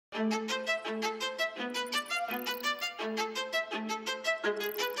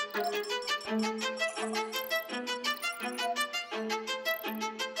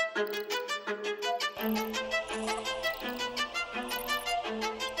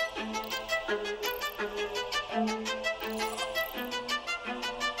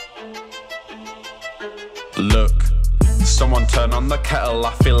Look, someone turn on the kettle,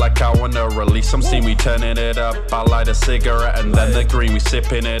 I feel like I wanna release some steam. We turning it up, I light a cigarette and then the green, we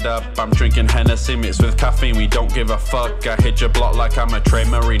sipping it up. I'm drinking Hennessy mixed with caffeine, we don't give a fuck. I hit your block like I'm a train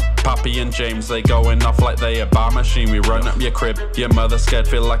marine. Papi and James, they going off like they a bar machine. We run up your crib, your mother scared,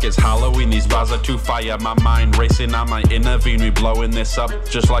 feel like it's Halloween. These bars are too fire, my mind racing, I might intervene. We blowing this up,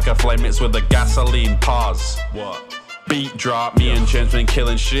 just like a flame, it's with the gasoline. Pause. What? Beat drop, me and James been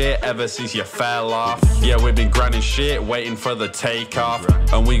killing shit ever since you fell off. Yeah, we've been grinding shit, waiting for the takeoff.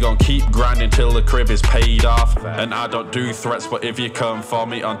 And we gon' keep grinding till the crib is paid off. And I don't do threats, but if you come for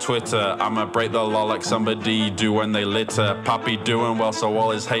me on Twitter, I'ma break the law like somebody do when they litter. Papi doing well, so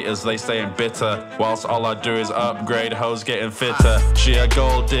all his haters, they stayin' bitter. Whilst all I do is upgrade, hoes getting fitter. She a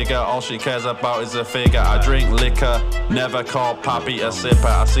gold digger, all she cares about is a figure. I drink liquor, never call Papi a sipper.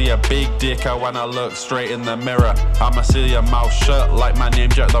 I see a big dicker when I look straight in the mirror. I'ma see your mouth shut like my name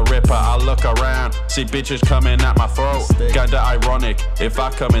Jack the Ripper. I look around, see bitches coming at my throat. Kinda ironic, if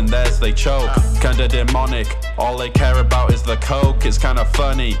I come in theirs they choke. Kinda demonic, all they care about is the coke. It's kinda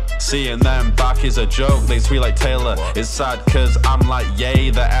funny, seeing them back is a joke. They sweet like Taylor, it's sad cause I'm like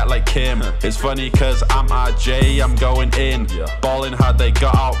Ye, they act like Kim. It's funny cause I'm RJ, I'm going in. Balling hard, they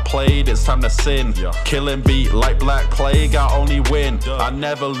got outplayed, it's time to sin. Killing beat like Black Plague, I only win. I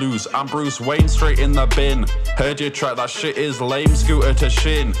never lose, I'm Bruce Wayne straight in the bin. Heard your track, that shit is lame, scooter to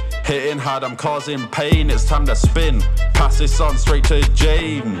shin. Hitting hard, I'm causing pain, it's time to spin. Pass this on straight to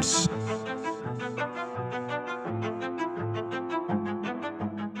James.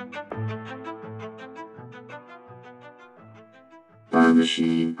 Our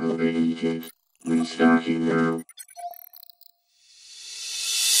machine overheated. Restarting now.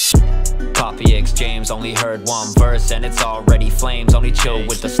 Papi X James only heard one verse and it's already flames. Only chill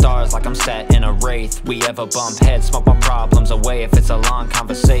with the stars like I'm sat in a wraith. We ever bump heads, smoke my problems away. If it's a long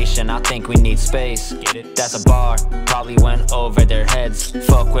conversation, I think we need space. That's a bar, probably went over their heads.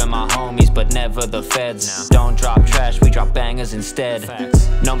 Fuck with my homies, but never the feds. Don't drop trash, we drop bangers instead.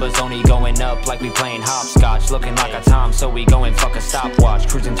 Numbers only going up like we playing hopscotch. Looking like a Tom, so we go and fuck a stopwatch.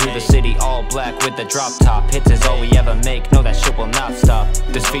 Cruising through the city all black with the drop top. Hits is all we ever make, no that shit will not stop.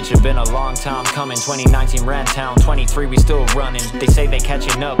 This feature been a long time coming. 2019 ran town, 23 we still running. They say they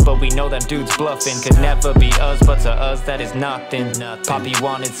catching up, but we know them dudes bluffing. Could never be us, but to us that is nothing. Papi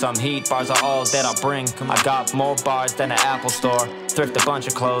wanted some heat, bars are all that I bring. I got more bars than an Apple store. Thrift a bunch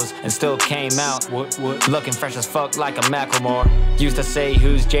of clothes and still came out looking fresh as fuck like a Macklemore. Used to say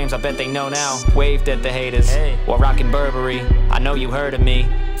who's James, I bet they know now. Waved at the haters while rocking Burberry. I know you heard of me.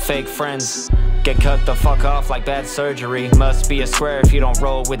 Fake friends get cut the fuck off like bad surgery. Must be a square if you don't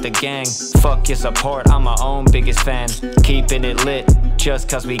roll with the gang. Fuck your support, I'm my own biggest fan. Keeping it lit just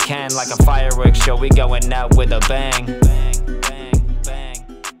cause we can. Like a fireworks show, we going out with a bang.